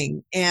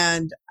something.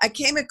 And I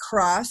came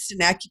across an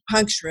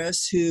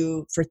acupuncturist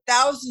who, for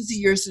thousands of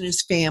years in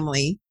his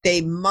family, they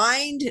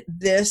mined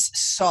this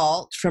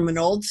salt from an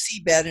old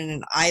seabed in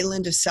an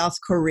island of South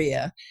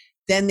Korea.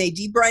 Then they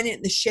debrine it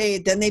in the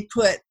shade. Then they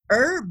put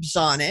herbs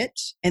on it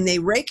and they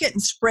rake it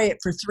and spray it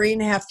for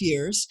 3.5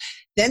 years.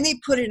 Then they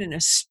put it in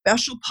a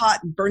special pot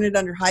and burn it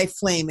under high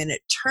flame. And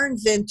it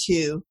turns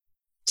into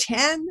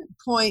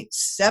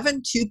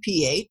 10.72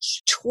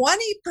 pH,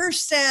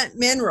 20%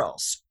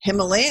 minerals.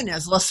 Himalayan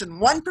has less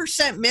than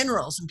 1%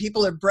 minerals, and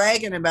people are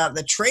bragging about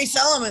the trace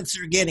elements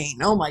they're getting.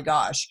 Oh my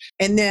gosh.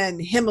 And then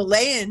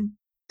Himalayan,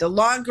 the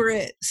longer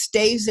it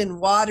stays in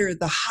water,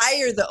 the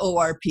higher the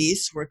ORP,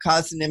 so we're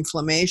causing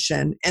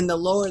inflammation, and the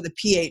lower the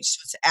pH, so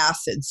it's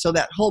acid. So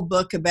that whole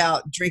book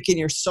about drinking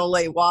your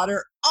Soleil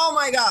water, oh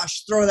my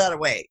gosh, throw that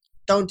away.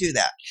 Don't do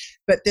that.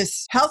 But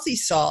this healthy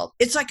salt,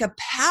 it's like a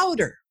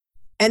powder.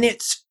 And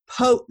it's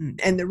potent.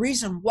 And the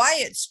reason why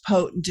it's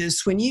potent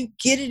is when you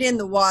get it in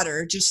the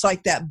water, just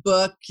like that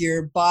book,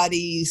 Your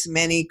Body's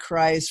Many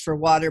Cries for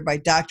Water by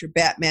Dr.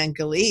 Batman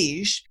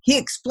Galige, he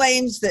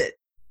explains that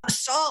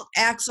salt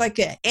acts like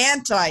an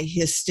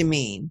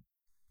antihistamine.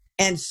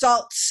 And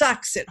salt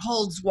sucks, it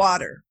holds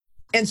water.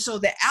 And so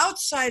the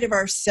outside of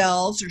our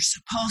cells are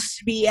supposed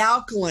to be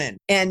alkaline.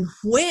 And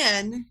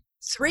when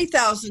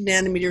 3,000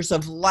 nanometers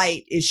of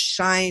light is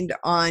shined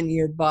on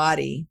your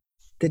body,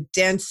 the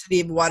density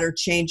of water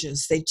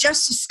changes. They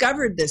just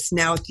discovered this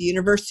now at the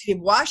University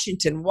of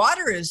Washington.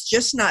 Water is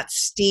just not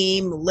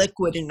steam,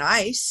 liquid, and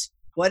ice.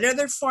 What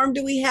other form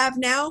do we have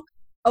now?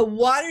 A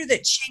water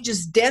that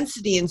changes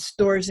density and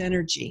stores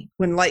energy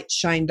when light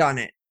shined on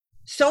it.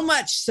 So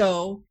much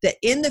so that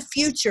in the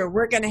future,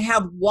 we're going to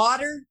have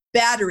water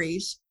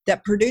batteries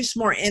that produce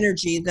more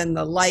energy than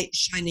the light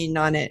shining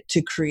on it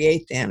to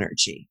create the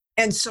energy.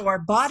 And so our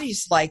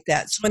body's like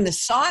that. So in the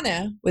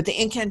sauna with the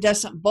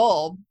incandescent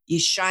bulb, you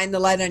shine the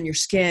light on your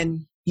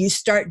skin, you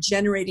start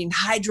generating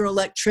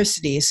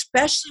hydroelectricity,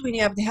 especially when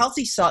you have the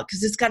healthy salt,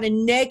 because it's got a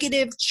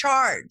negative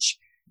charge.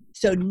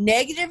 So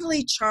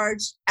negatively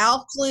charged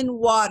alkaline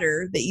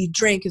water that you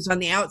drink is on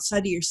the outside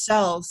of your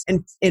cells.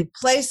 And in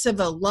place of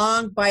a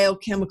long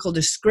biochemical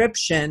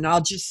description,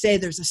 I'll just say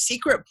there's a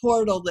secret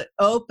portal that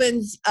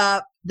opens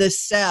up the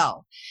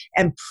cell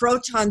and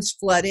protons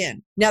flood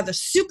in. Now, the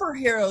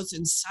superheroes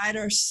inside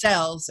our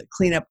cells that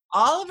clean up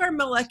all of our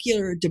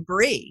molecular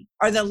debris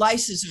are the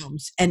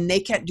lysosomes, and they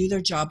can't do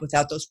their job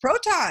without those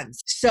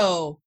protons.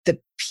 So the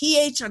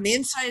pH on the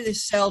inside of the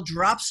cell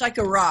drops like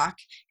a rock,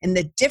 and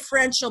the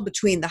differential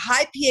between the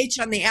high pH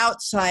on the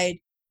outside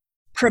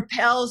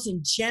propels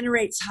and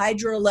generates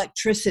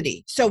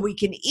hydroelectricity. So we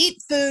can eat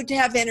food to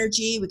have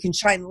energy, we can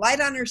shine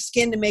light on our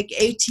skin to make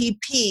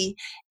ATP,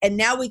 and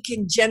now we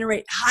can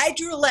generate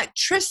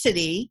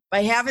hydroelectricity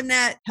by having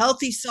that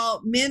healthy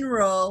salt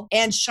mineral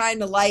and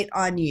shine a light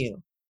on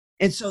you.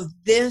 And so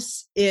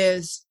this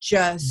is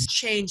just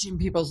changing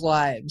people's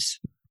lives.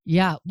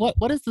 Yeah.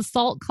 What is the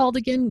salt called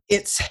again?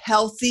 It's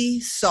healthy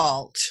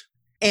salt.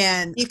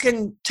 And you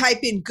can type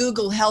in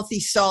Google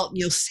healthy salt and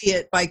you'll see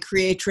it by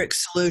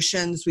Creatrix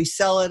Solutions. We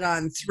sell it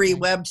on 3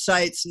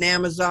 websites and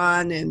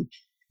Amazon, and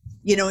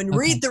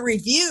read the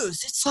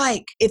reviews. It's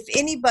like if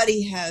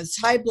anybody has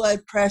high blood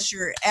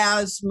pressure,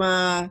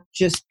 asthma,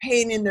 just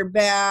pain in their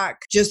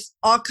back, just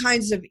all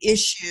kinds of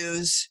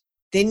issues,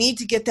 they need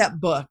to get that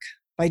book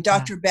by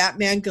Dr.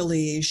 Batman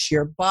Galige,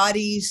 Your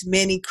Body's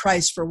Many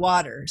Cries for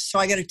Water. So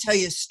I got to tell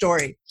you a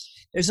story.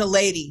 There's a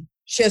lady.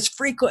 She has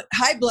frequent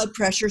high blood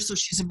pressure, so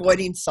she's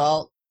avoiding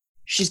salt.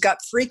 She's got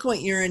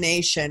frequent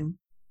urination,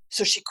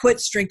 so she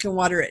quits drinking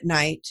water at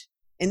night.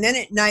 And then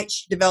at night,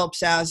 she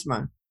develops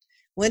asthma.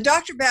 Well, in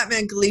Dr.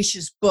 Batman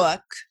Galige's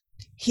book,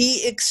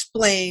 he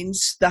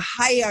explains the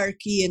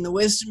hierarchy and the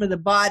wisdom of the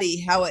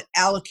body, how it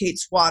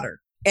allocates water,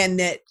 and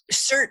that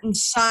certain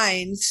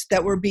signs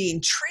that we're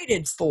being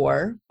treated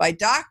for by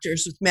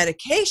doctors with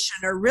medication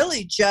are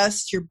really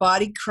just your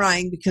body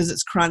crying because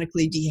it's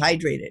chronically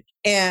dehydrated.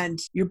 And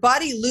your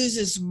body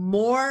loses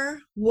more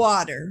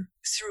water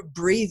through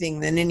breathing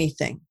than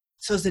anything.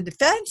 So as a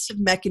defensive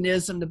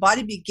mechanism, the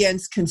body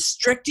begins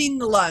constricting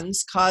the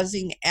lungs,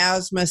 causing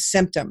asthma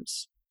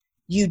symptoms.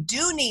 You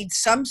do need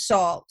some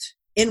salt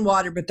in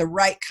water, but the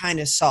right kind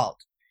of salt.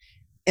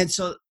 And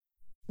so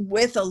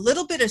with a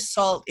little bit of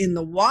salt in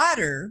the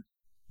water,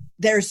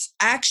 there's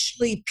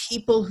actually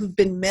people who've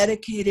been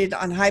medicated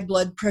on high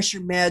blood pressure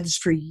meds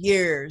for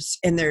years,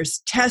 and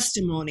there's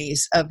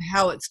testimonies of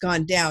how it's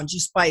gone down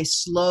just by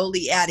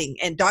slowly adding.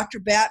 And Dr.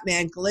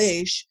 Batman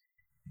Gleish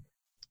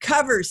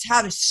covers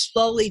how to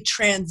slowly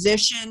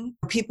transition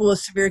people with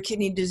severe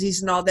kidney disease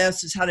and all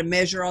this, is how to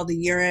measure all the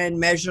urine,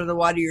 measure the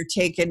water you're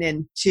taking,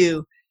 and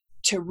to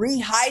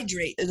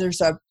rehydrate.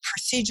 There's a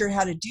procedure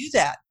how to do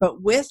that.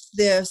 But with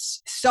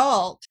this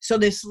salt, so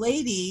this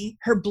lady,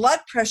 her blood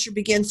pressure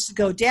begins to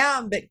go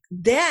down, but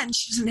then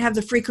she doesn't have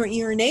the frequent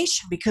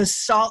urination because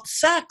salt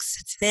sucks.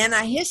 It's an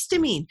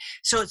antihistamine.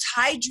 So it's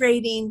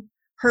hydrating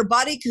her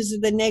body because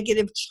of the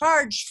negative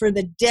charge for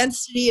the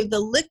density of the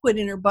liquid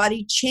in her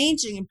body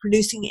changing and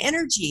producing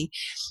energy.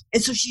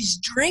 And so she's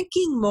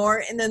drinking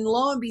more, and then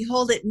lo and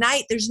behold, at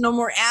night, there's no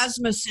more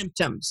asthma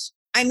symptoms.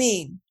 I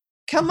mean,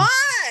 come on.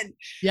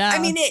 Yeah. I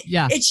mean,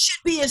 it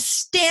should be a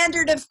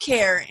standard of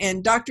care.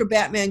 And Dr.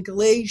 Batman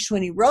Gleish,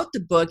 when he wrote the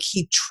book,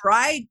 he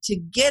tried to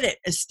get it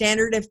a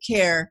standard of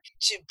care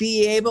to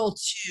be able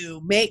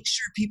to make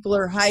sure people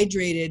are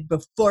hydrated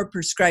before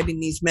prescribing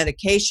these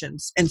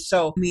medications. And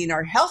so, I mean,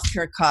 our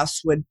healthcare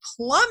costs would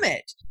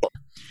plummet.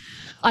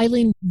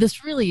 Eileen,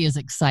 this really is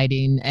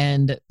exciting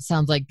and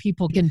sounds like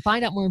people can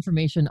find out more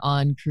information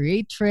on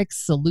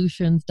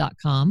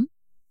creatrixsolutions.com.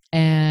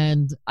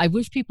 And I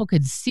wish people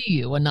could see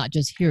you and not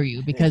just hear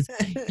you, because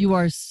you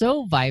are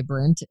so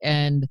vibrant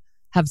and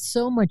have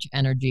so much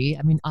energy.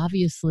 I mean,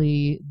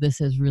 obviously, this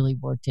has really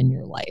worked in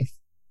your life.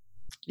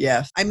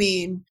 Yeah. I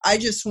mean, I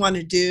just want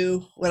to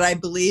do what I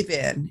believe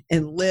in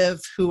and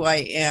live who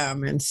I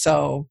am. And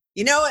so,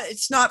 you know,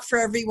 it's not for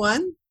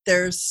everyone.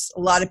 There's a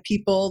lot of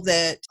people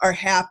that are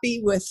happy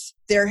with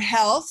their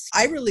health.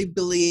 I really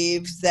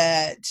believe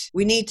that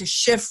we need to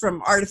shift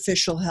from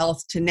artificial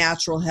health to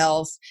natural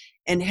health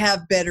and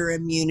have better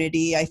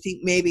immunity. I think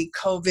maybe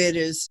COVID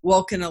has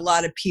woken a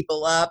lot of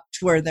people up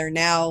to where they're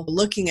now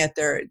looking at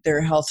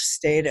their health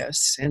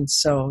status. And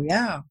so,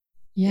 yeah,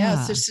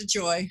 it's just a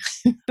joy.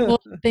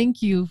 Well,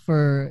 thank you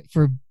for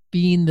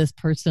being this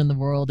person in the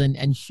world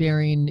and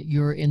sharing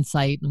your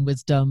insight and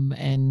wisdom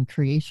and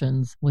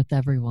creations with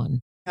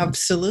everyone.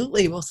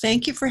 Absolutely. Well,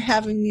 thank you for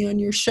having me on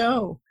your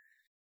show.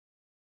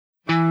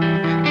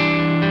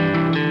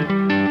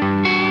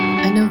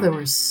 I know there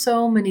were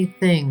so many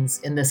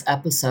things in this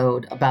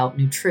episode about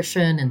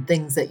nutrition and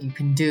things that you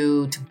can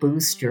do to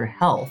boost your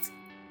health.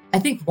 I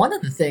think one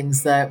of the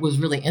things that was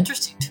really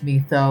interesting to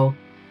me, though,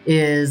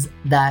 is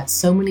that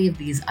so many of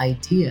these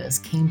ideas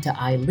came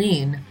to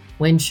Eileen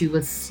when she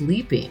was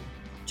sleeping,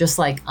 just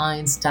like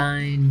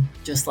Einstein,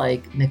 just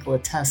like Nikola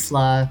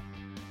Tesla.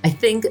 I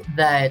think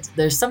that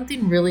there's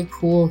something really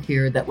cool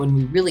here that when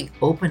we really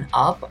open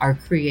up our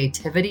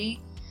creativity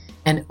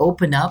and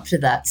open up to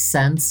that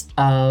sense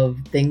of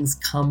things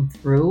come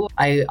through.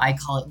 I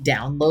call it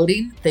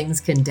downloading.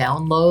 Things can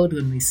download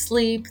when we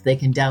sleep. They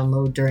can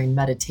download during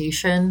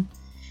meditation.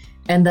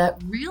 And that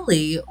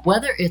really,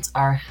 whether it's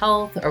our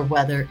health or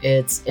whether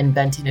it's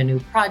inventing a new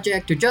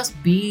project or just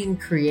being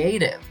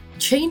creative,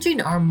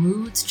 changing our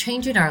moods,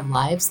 changing our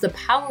lives, the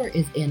power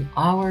is in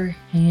our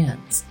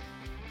hands.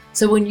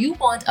 So when you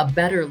want a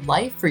better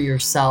life for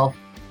yourself,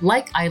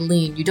 like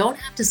Eileen, you don't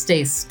have to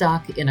stay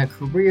stuck in a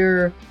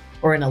career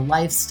or in a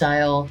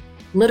lifestyle.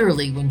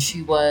 Literally, when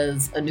she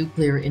was a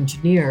nuclear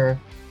engineer,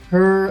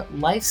 her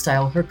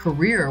lifestyle, her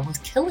career was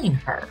killing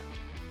her.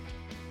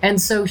 And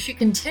so she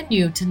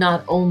continued to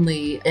not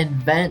only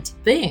invent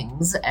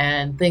things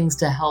and things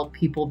to help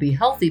people be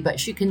healthy, but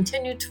she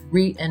continued to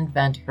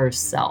reinvent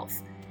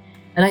herself.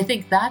 And I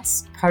think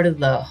that's part of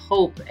the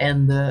hope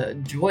and the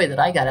joy that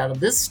I got out of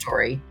this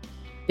story,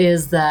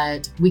 is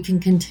that we can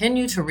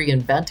continue to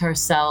reinvent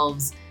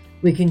ourselves.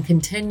 We can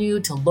continue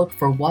to look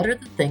for what are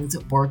the things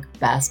that work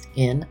best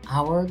in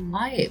our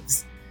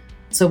lives.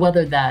 So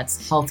whether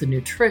that's health and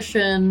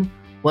nutrition,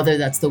 whether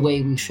that's the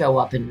way we show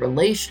up in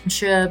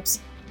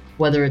relationships,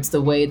 whether it's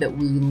the way that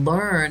we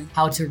learn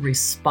how to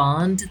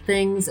respond to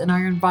things in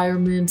our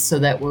environment so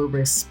that we're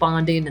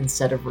responding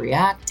instead of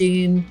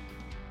reacting.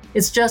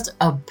 It's just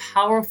a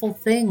powerful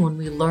thing when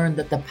we learn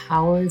that the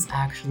power is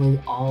actually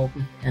all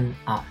within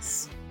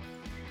us.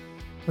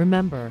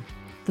 Remember,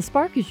 The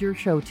Spark is your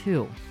show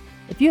too.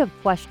 If you have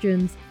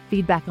questions,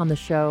 feedback on the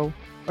show,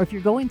 or if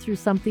you're going through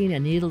something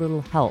and need a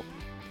little help,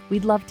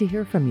 we'd love to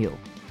hear from you.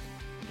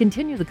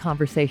 Continue the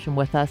conversation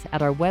with us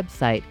at our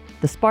website,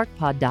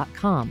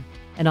 thesparkpod.com,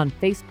 and on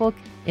Facebook,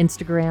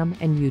 Instagram,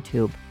 and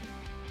YouTube.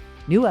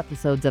 New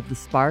episodes of The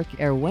Spark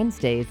air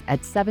Wednesdays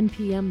at 7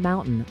 p.m.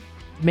 Mountain.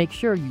 To make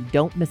sure you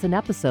don't miss an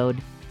episode,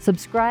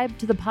 subscribe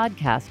to the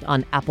podcast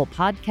on Apple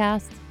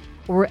Podcasts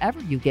or wherever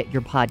you get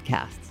your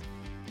podcasts.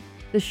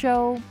 The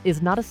show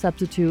is not a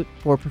substitute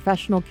for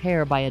professional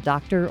care by a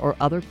doctor or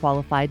other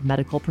qualified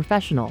medical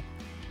professional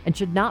and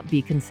should not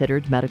be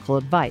considered medical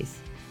advice.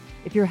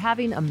 If you're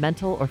having a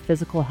mental or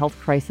physical health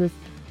crisis,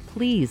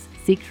 please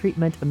seek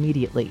treatment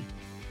immediately.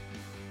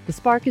 The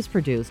Spark is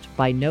produced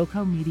by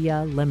NoCo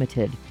Media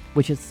Limited,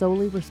 which is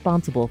solely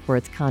responsible for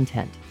its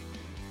content.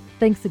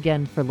 Thanks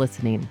again for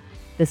listening.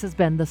 This has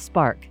been The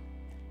Spark,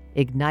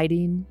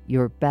 igniting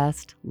your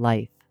best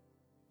life.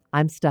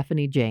 I'm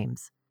Stephanie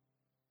James.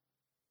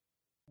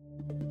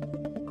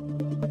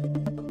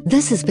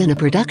 This has been a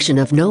production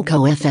of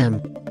NoCo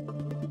FM.